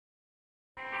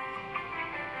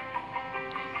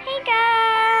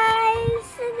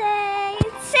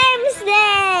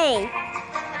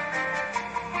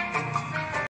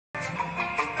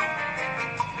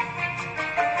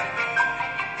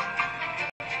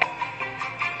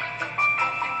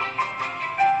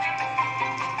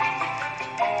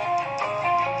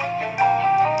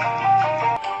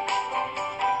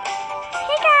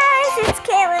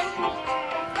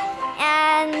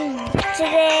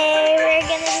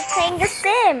playing The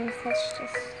Sims. Let's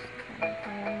just...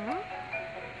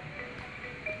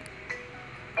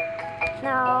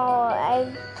 No,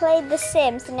 I played The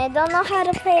Sims and I don't know how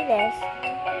to play this.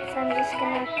 So I'm just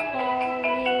gonna call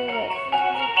you...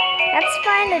 Let's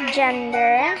find a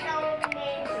gender.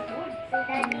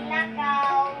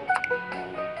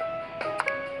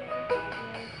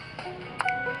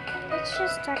 Let's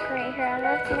just decorate her.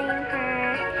 Let's name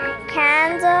her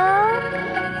Candle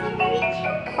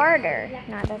Carter.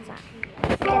 No, that's not.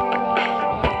 Let's get a name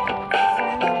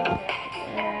Sunblere.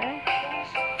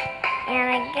 And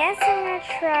I guess I'm gonna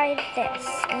try this.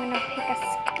 I'm gonna pick a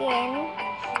skin.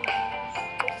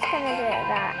 Just gonna do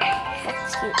that.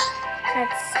 That's cute.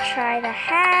 Let's try the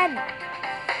head.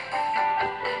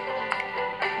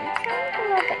 It's a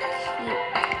little bit cute.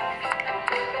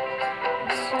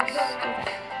 Let's just do that.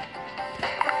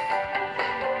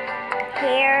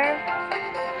 Hair.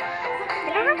 I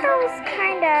don't have those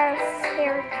kind of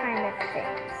hair kind of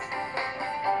things.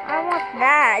 I want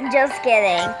that. Just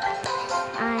kidding.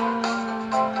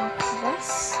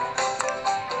 This.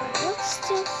 It looks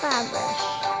too fabric.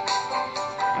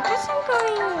 I guess I'm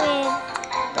going with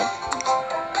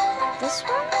this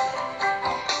one.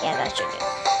 Yeah, that should do.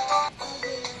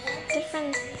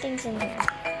 Different things in here.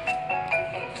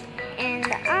 And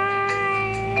the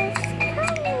eyes.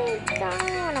 I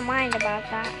don't mind about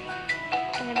that.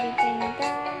 I'm gonna be doing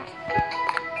that.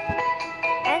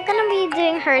 I'm gonna be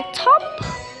doing her top,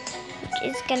 which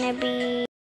is gonna be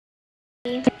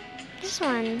this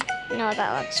one. No,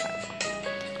 that looks horrible.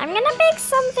 I'm gonna make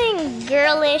something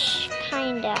girlish,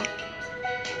 kinda.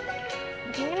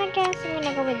 I'm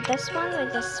gonna go with this one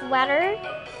with the sweater.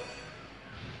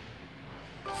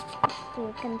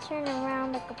 You can turn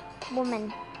around like a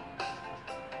woman.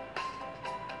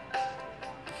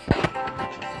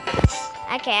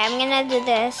 Okay, I'm gonna do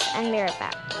this and be right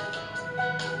back.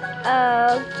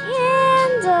 Oh,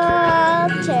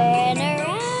 Candle, turn around.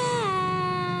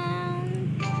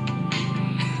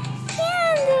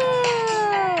 Candle!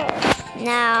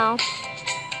 Now,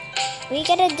 we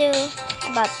gotta do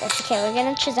about this. Okay, we're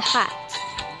gonna choose a hat.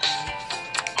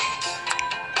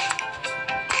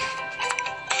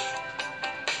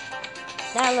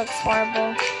 That looks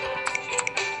horrible.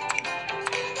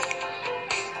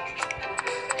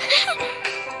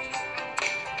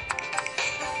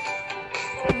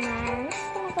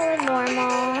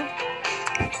 Normal.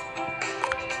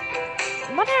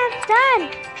 What I've done.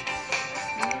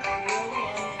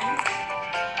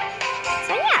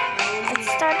 So yeah, let's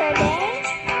start our day.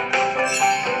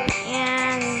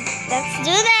 And let's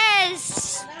do this.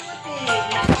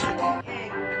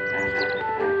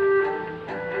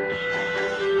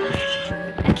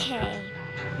 Okay.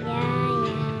 Yeah.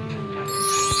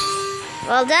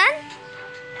 Well done.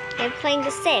 I'm playing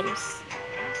The Sims.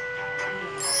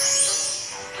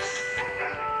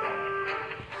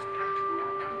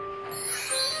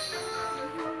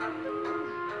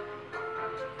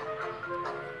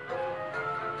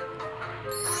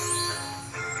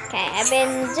 Okay, I've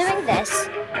been doing this.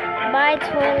 Buy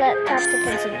toilet, tap to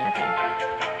continue. Okay.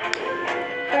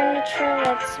 Furniture,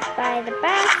 let's buy the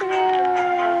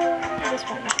bathroom. This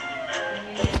one.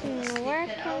 Where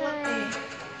can I?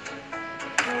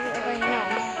 Maybe over no.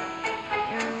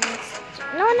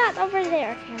 No, not over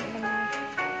there.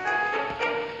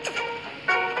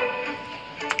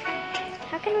 Okay,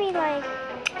 how can we like?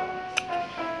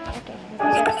 Okay,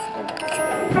 let's just do that.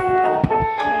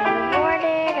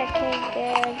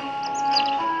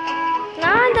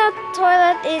 Now the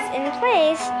toilet is in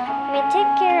place, we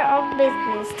take care of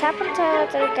business. Tap on toilet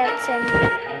to get some.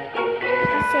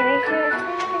 Let's see, make sure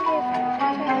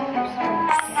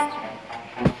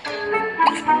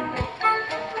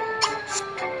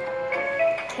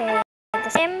okay, the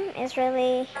sim is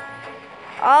really.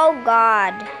 Oh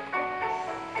God,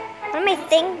 what am I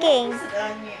thinking?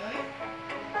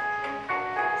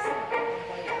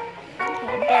 Okay,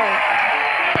 there we go.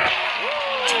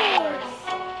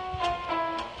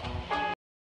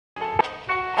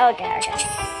 Okay.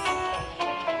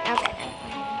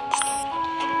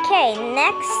 Okay,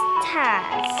 next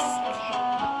task.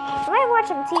 What am I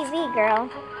watching TV, girl?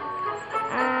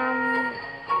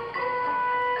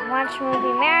 Watch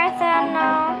movie marathon? No.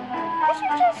 I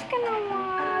should just gonna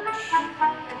watch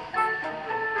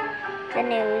the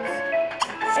news.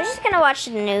 I'm just gonna watch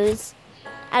the news.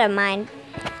 I don't mind.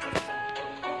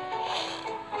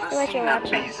 What you're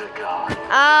watching?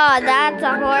 Oh, that's a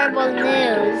horrible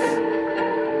news.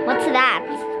 What's that?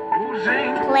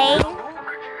 Playing?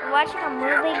 Watching a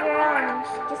movie, girl, and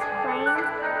just playing?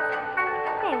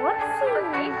 Hey, what's the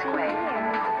movie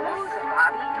here?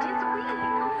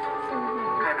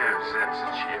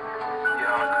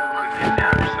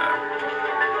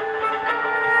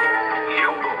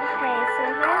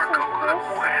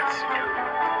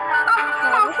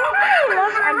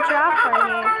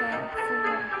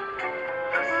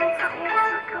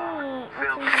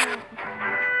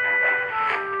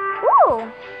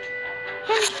 Oh!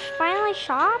 Can finally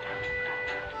shop?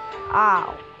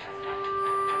 Oh.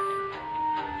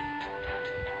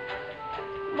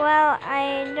 Well,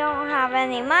 I don't have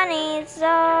any money, so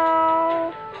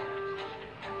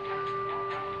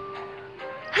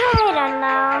I don't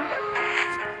know.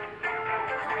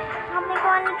 Help me go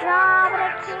on a job, but I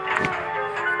can't.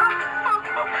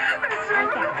 I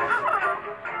can't.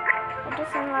 I'm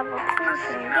just on level 2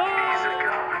 today.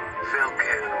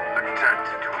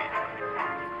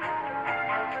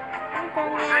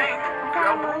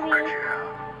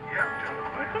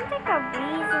 We can take a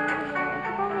breeze in here. I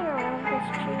can only remove this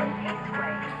tree.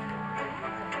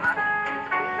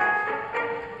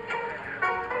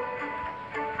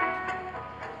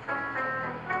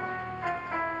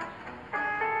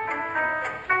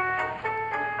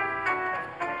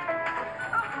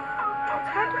 It's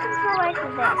hard to control like this.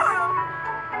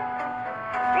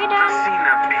 We're done.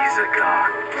 I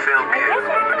guess I'm tired.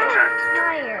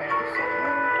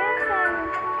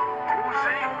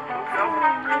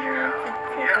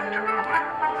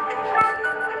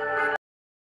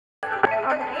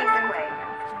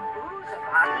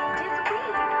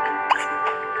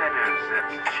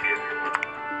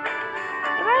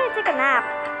 I'm ready to take a nap.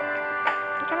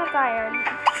 I'm kind of tired.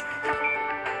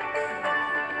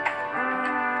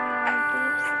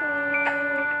 Deep sleep.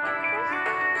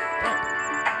 Wait.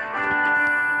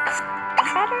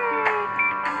 Better.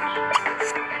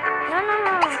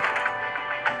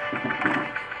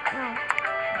 No.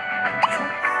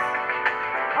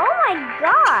 Oh my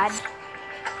god.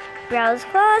 Browse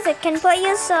clothes. It can put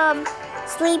you some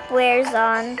sleepwears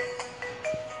on.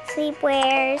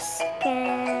 Sleepwears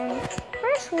can...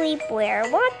 For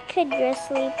sleepwear, what could your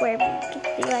sleepwear be? Could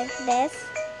be like this.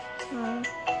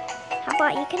 How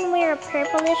about you can wear a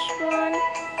purplish one,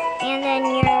 and then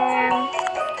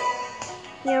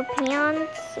your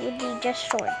pants would be just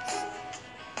shorts.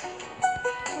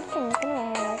 Actually, you can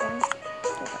wear them.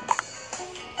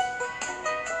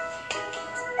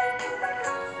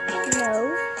 No.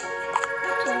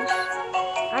 Just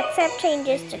accept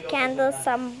changes to Candelle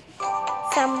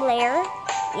Sunblere.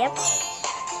 Yep.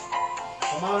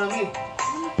 Come on, me.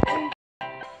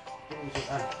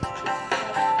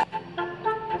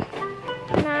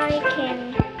 Now you can.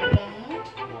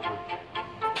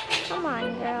 Come on,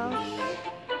 girl.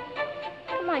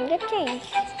 Come on, get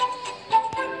changed.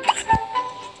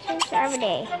 Change every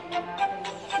day.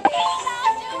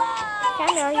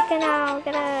 Candelle, you can now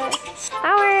get a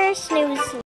power snooze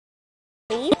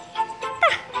sleep.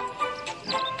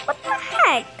 What the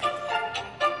heck?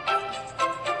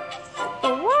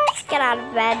 What? Get out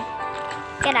of bed.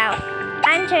 Get out.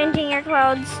 I'm changing your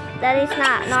clothes. That is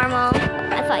not normal.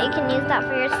 I thought you can use that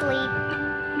for your sleep.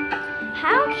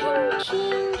 How can you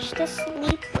change the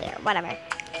sleepwear? Whatever.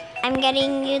 I'm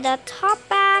getting you the top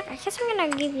back. I guess I'm gonna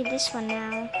give you this one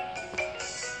now.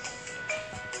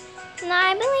 No,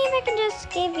 I believe I can just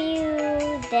give you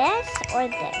this or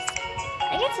this.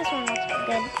 I guess this one looks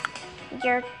good.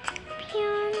 Your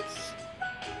pants.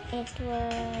 It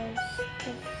was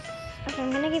this. Okay,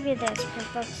 I'm gonna give you this because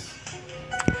that's...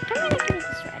 I'm gonna give you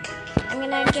this red. I'm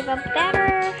gonna give a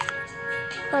better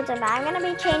clothes on that. I'm gonna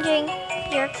be changing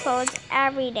your clothes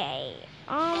every day.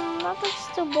 That looks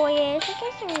too boyish. I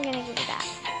guess I'm gonna give you that.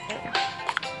 There we go.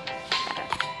 Better.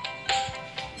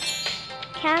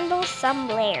 Candelle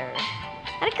Sunblere.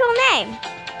 What a cool name.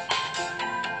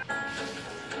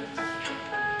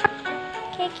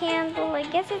 Okay, Candelle. I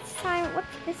guess it's time.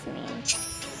 What's this mean?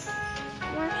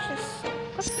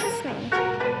 What's this mean?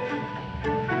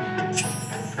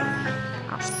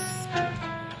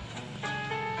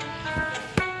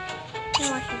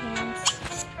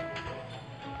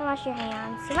 Wash your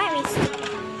hands. You might be sick.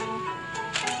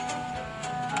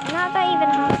 I'm not that even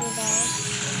hungry though.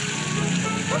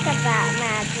 Look at that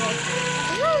magic.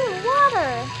 It's only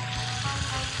water.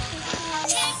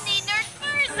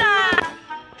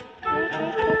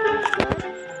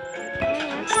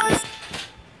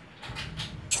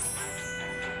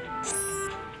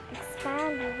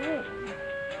 Expand the room.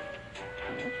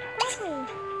 Probably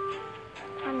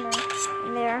panda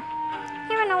there. I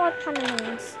don't even know what panda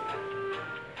means.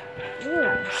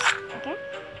 Ooh, okay.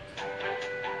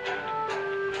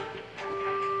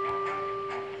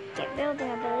 Get building,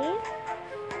 I believe.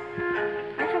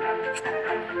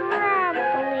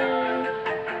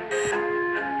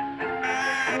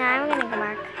 Now I'm gonna go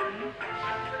mark.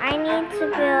 I need to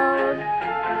build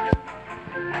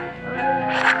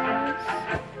rooms.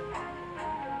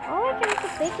 Oh, I can make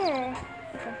it bigger.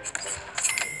 Okay.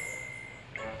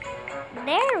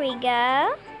 There we go.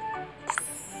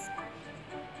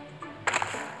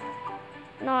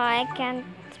 No, I can't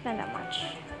spend that much.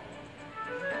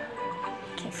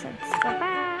 Okay, so let's go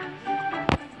back.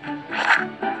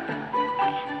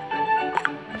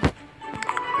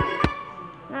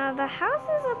 Now the house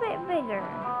is a bit bigger,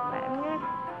 but I'm gonna.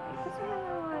 This is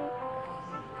like.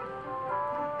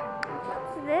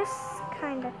 What's this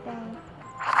kind of thing?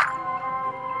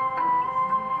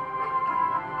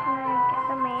 Can I get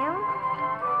the mail?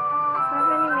 Do I have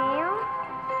any mail?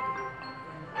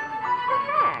 What the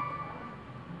heck?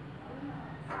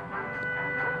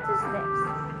 What is this?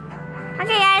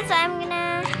 Okay guys, so I'm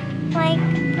gonna like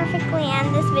perfectly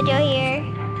end this video here.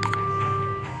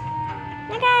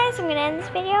 Okay guys, I'm gonna end this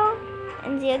video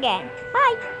and see you again.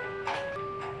 Bye!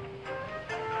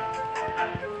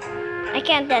 I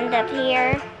can't end up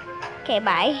here. Okay,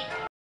 bye.